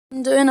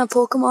I'm doing a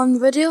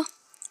Pokemon video.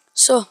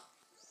 So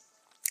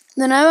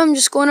now I'm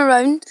just going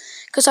around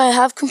because I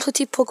have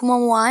completed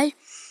Pokemon Y.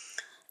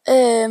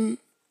 And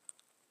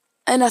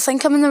I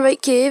think I'm in the right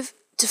cave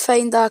to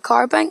find a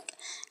karbink,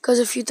 because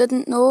if you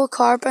didn't know,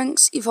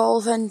 karbinks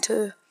evolve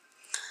into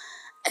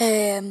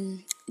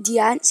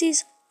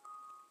Deances.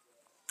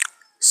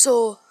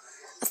 So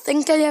I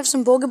think I have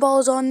some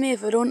Pokeballs on me.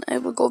 If I don't, I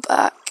will go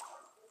back.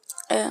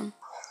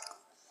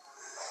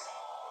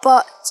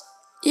 But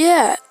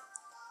yeah,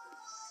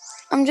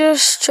 I'm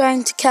just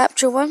trying to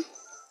capture one.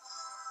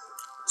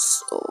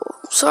 So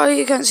sorry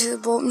you can't see the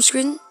bottom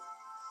screen.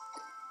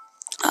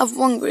 I have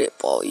one great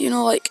ball,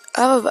 like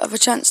I have a bit of a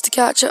chance to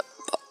catch it,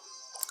 but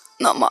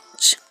not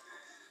much.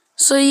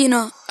 So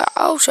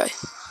I'll try.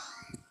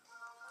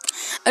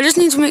 I just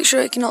need to make sure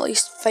I can at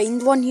least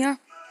find one here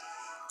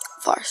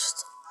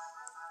first.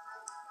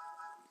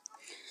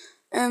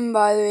 And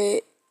by the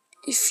way,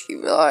 if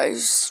you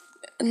realise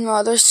in my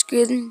other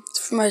screen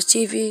from my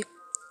TV,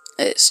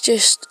 it's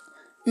just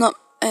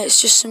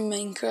some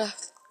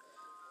Minecraft.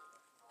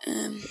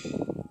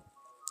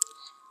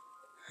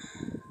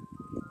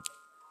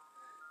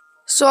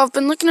 So I've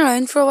been looking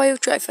around for a while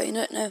trying to find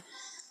it. Now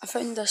I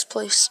found this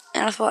place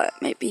and I thought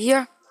it might be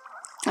here.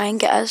 I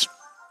think it is.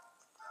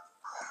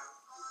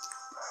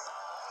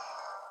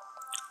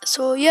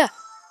 So yeah,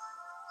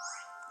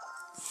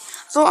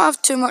 I don't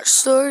have too much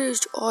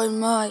storage on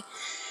my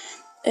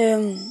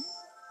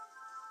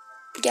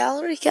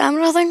gallery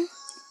camera thing,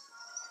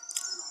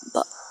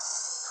 but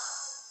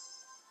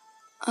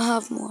I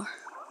have more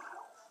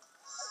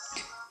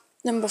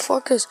than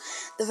before because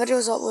the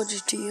videos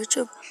uploaded to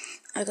YouTube,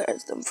 I got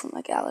them from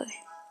my gallery.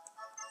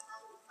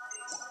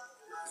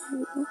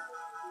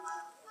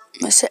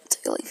 My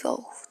septically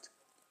evolved.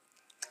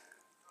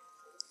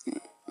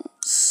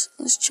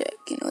 Let's check,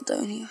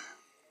 down here.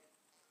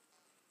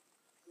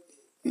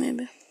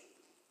 Maybe.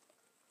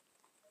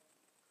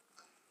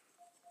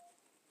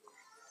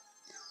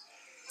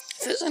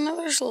 If it's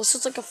another source,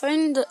 it's like I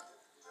found that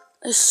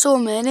there's so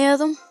many of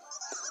them.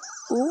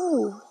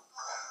 Ooh.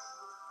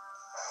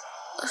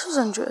 This is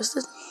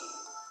interesting.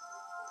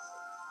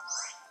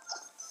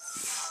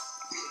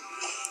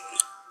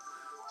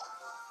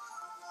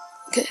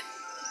 Okay.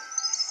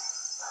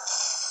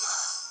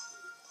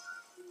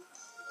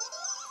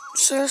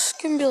 So this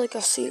can be like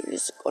a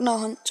series on a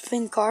hunt to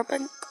find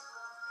karbink.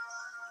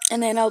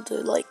 And then I'll do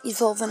like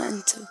evolving it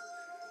into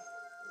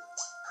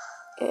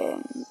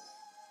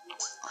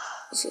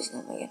what's his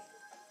name again?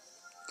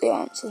 The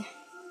answer.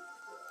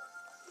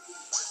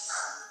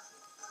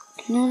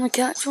 You wanna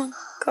catch one?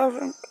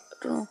 Karbink?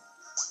 I don't know.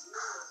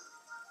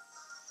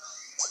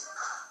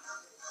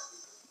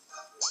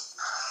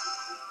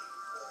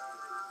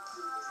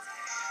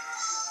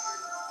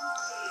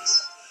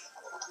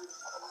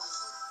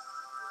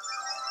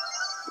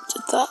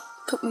 Did that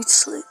put me to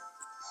sleep?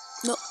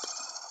 Nope.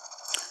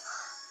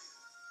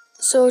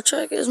 So I'll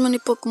try to get as many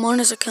Pokemon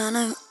as I can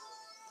out.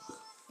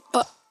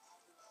 But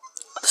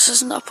this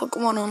isn't a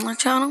Pokemon only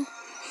channel.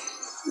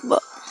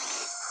 But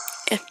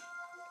yeah.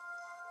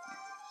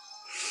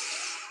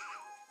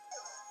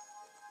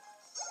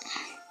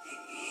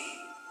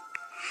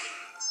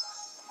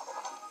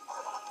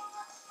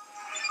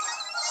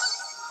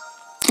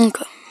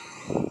 Okay.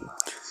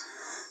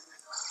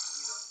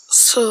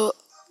 So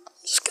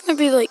it's gonna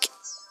be like,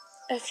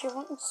 if you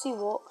want to see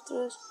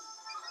walkthroughs,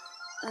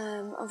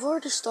 I've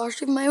already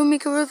started my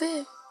Omega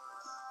review,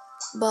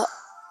 but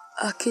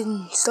I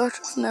can start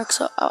it from there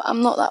because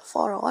I'm not that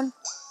far on.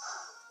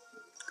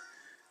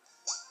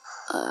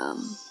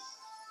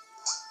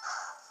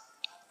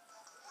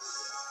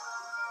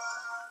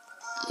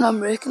 I'm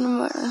breaking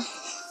them right now.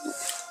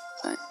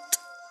 Right.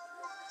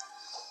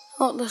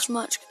 Hope this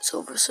match gets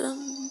over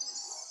soon.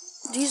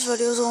 These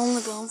videos will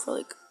only go on for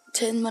like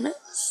 10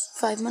 minutes,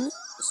 5 minutes,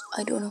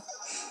 I don't know.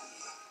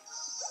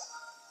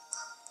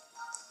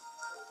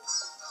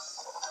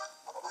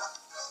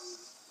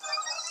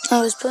 I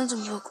was playing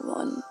some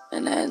Pokemon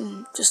and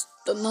then just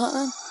done that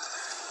then.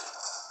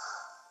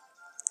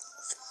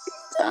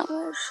 3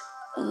 damage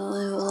and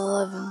level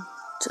 11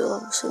 to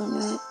level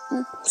 78.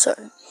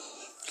 Sorry.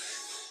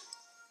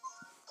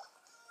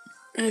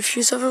 And if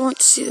you ever want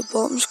to see the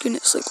bottom screen,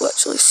 it's like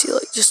literally see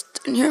like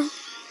just in here.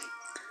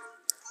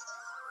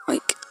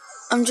 Like,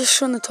 I'm just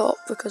showing the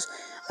top because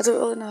I don't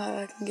really know how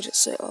I can get it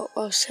set up.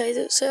 I'll say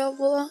it's set up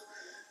with that,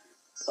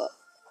 but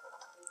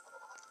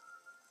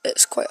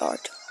it's quite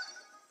hard.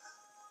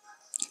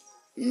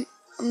 I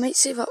might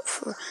save up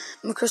for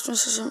my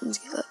Christmas or something to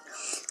get like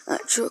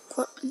actual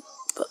equipment,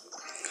 but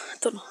I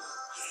don't know.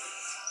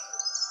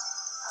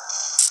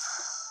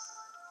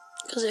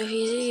 Because if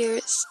you see here,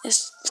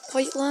 it's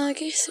quite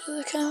laggy through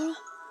the camera.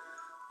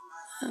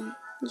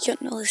 You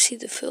can't really see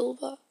the full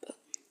back, but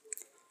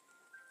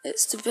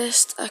it's the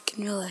best I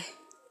can really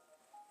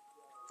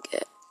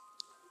get.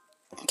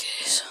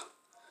 Okay, so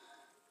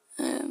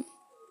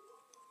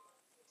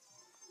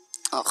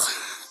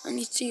I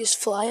need to use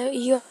fly out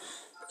here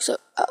because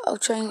I'll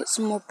try and get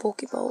some more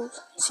Pokeballs.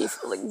 See if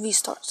it like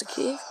restarts the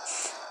cave.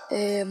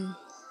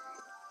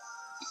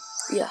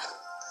 Yeah.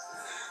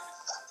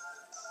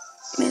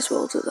 as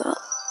well do that.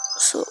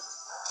 So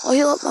I'll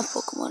heal up my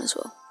Pokemon as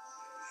well.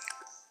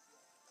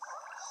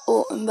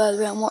 Oh, and by the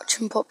way, I'm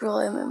watching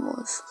popular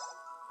MMOs.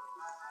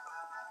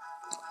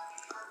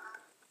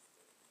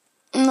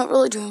 I'm not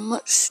really doing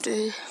much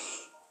today.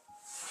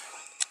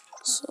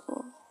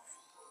 So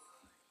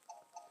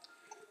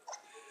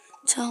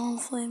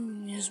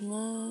Talonflame, use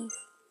move.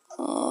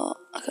 Oh,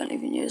 I can't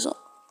even use it.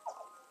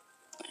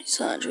 I need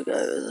to actually get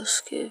out of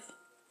this cave.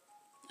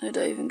 How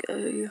do I even get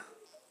out of here?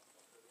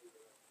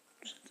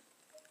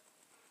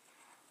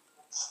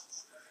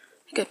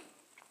 Okay.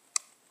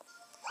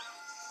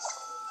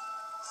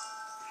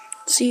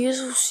 So you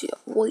will see a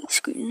white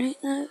screen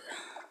right now.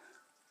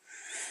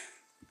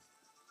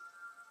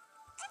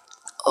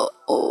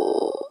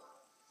 Uh-oh.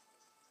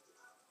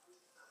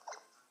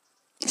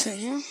 So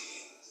yeah.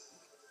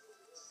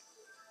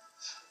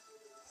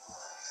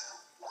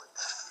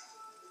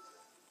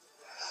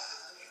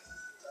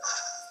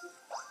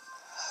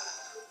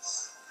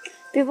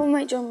 People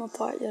might join my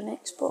party on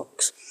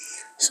Xbox,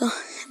 so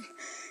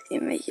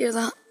you might hear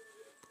that.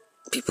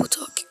 People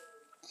talking.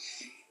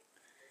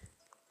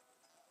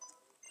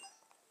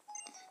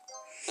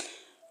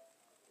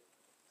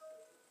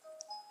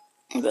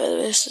 By the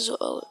way, this is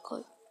what I look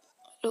like.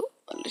 Look,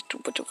 a little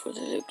bit of what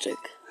I look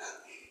like.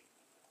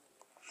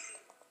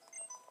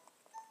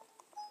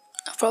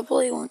 I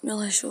probably won't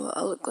really show what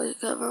I look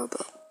like ever,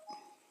 but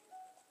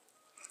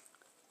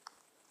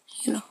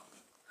you know,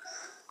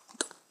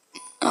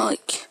 I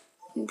like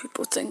when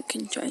people think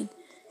and try and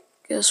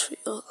guess what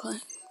you look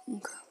like.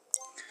 Okay.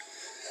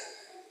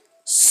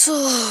 So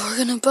we're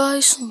gonna buy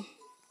some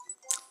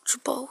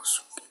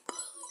balls. We're gonna buy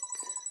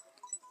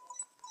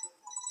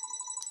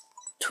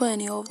like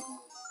 20 of them.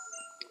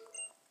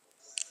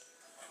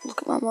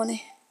 Look at my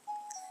money.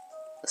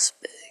 It's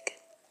big.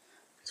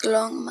 It's a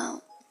long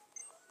amount.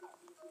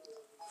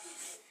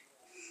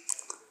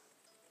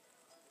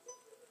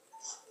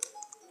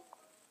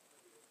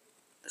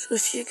 So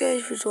if you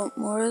guys would want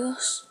more of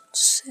this,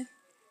 just say.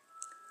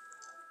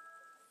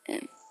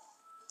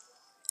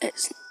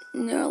 It's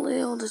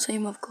nearly all the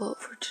time I've got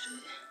for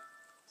today.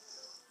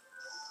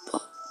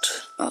 But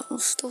I'll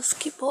still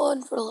keep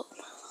on for a little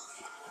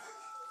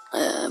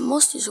while.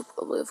 Most of you will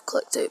probably have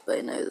clicked out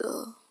by now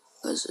though,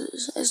 because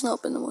it's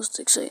not been the most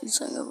exciting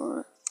thing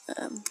ever.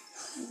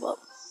 But,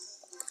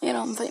 you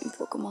know, I'm fighting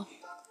Pokemon.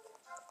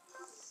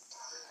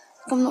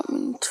 I'm not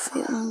meaning to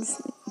fight them, I'm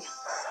just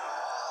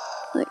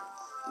like,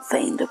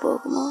 find a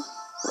Pokemon.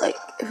 Like,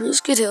 if you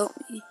could help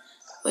me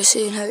by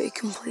saying how to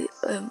complete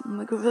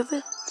Mega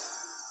Vivid,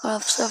 or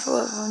have stuff or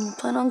whatever on you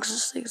plan on, because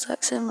it's the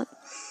exact same, like,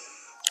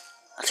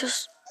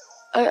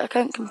 I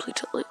can't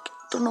complete it, like,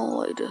 don't know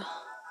what I do.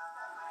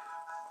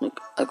 Like,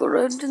 I go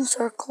round in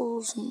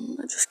circles and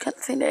I just can't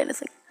find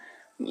anything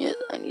yet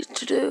I need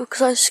to do,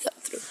 because I skip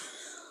through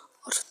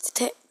a lot of the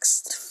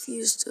text. If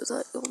you do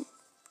that, you'll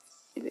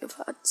maybe have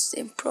had the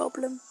same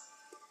problem.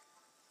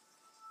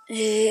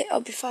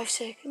 I'll be 5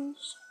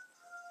 seconds.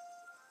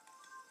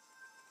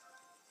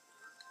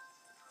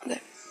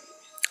 Okay,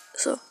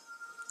 so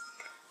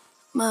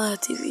my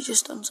TV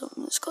just done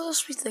something. It's got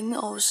this wee thing that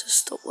always says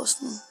stop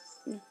listening.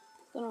 Don't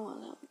know what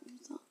happened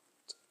with that.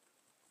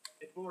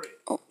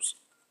 Oops.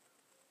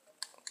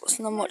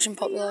 Listen, I'm watching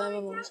popular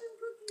MMOs.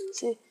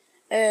 See,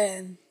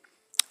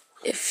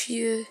 if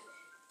you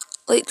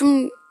like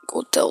them,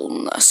 go tell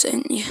them that I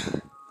sent you.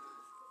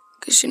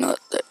 Because you know,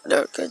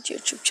 they're a good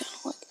YouTube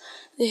channel. Like,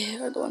 they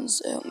are the ones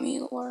that help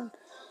me learn.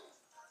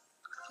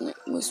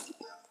 Like, most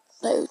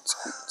how to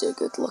do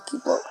good lucky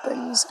block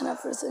things and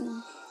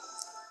everything.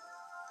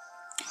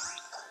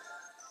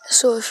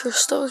 So if you're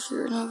still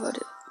here in a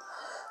video,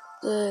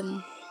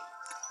 then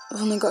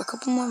I've only got a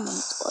couple more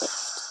minutes left.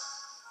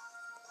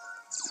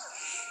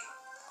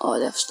 Oh,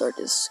 they've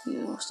started this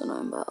most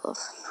annoying battle.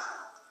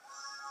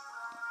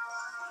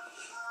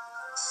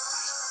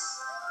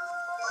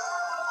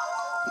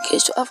 Okay,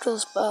 so after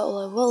this battle,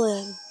 I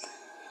will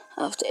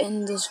have to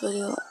end this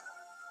video.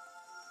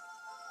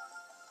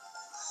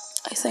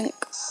 I think.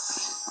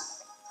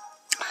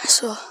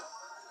 So,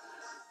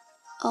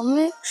 I'll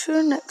make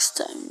sure next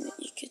time that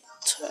you can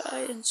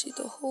try and see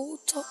the whole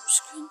top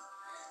screen.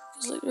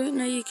 Because like right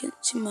now you can't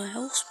see my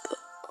house, but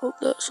I hope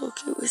that's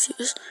okay with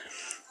you.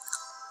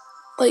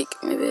 Like,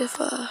 maybe if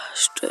I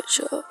stretch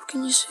it up,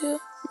 can you see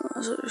it? No,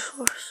 is it just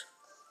worse?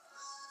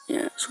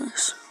 Yeah, it's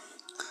nice.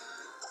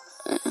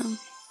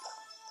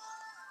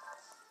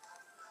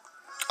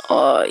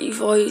 Oh,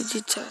 you've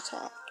avoided to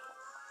attack.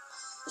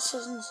 This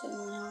isn't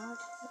insanely hard.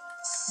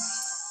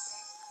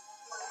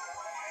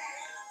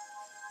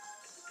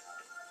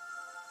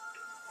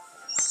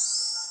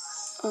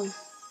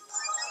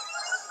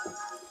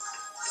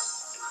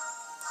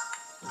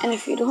 And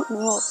if you don't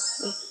know,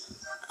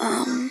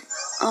 I'm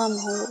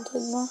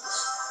holding this.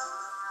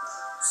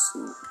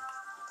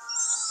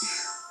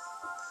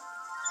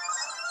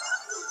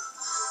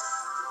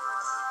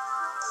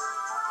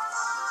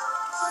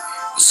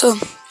 So,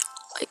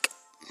 like,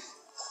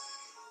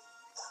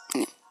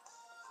 yeah.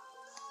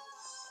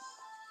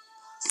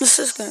 This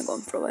is gonna go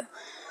on for a while.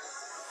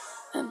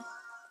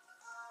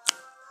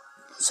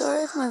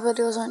 Sorry if my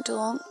videos aren't too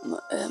long,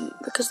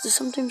 because they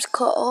sometimes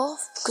cut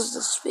off because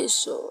of the space,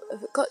 so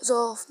if it cuts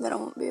off then I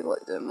won't be able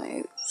to do my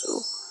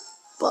outro,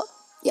 but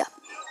yeah.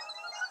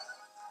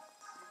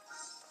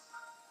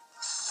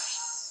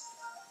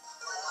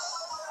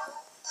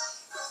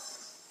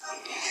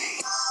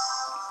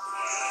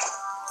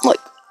 Like,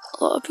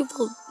 a lot of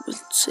people would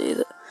say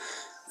that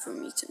for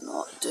me to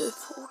not do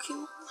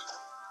Pokemon.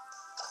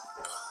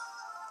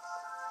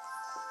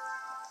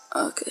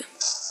 Okay.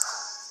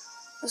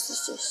 This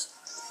is just,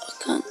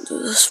 I can't do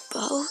the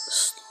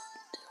spells.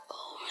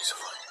 Oh, where's the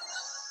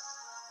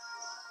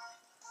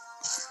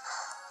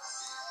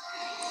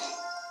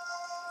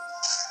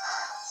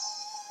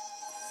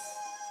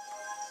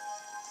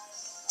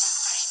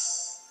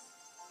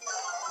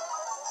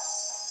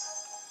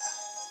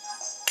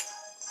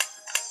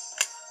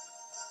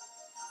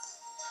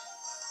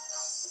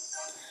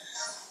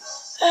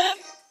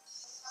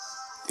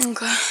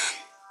Okay.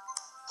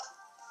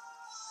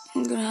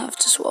 I'm gonna have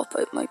to swap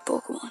out my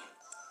Pokemon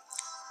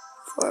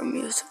for a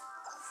Mewtwo.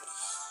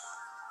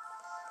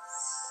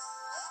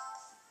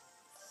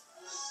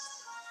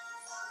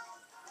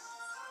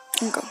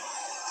 Okay.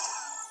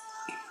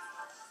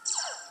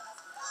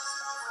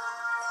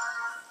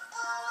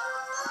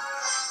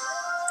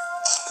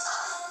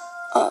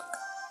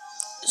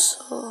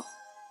 So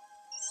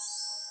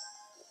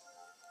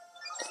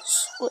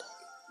it's like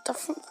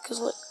different because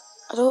like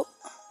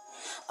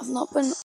I've not been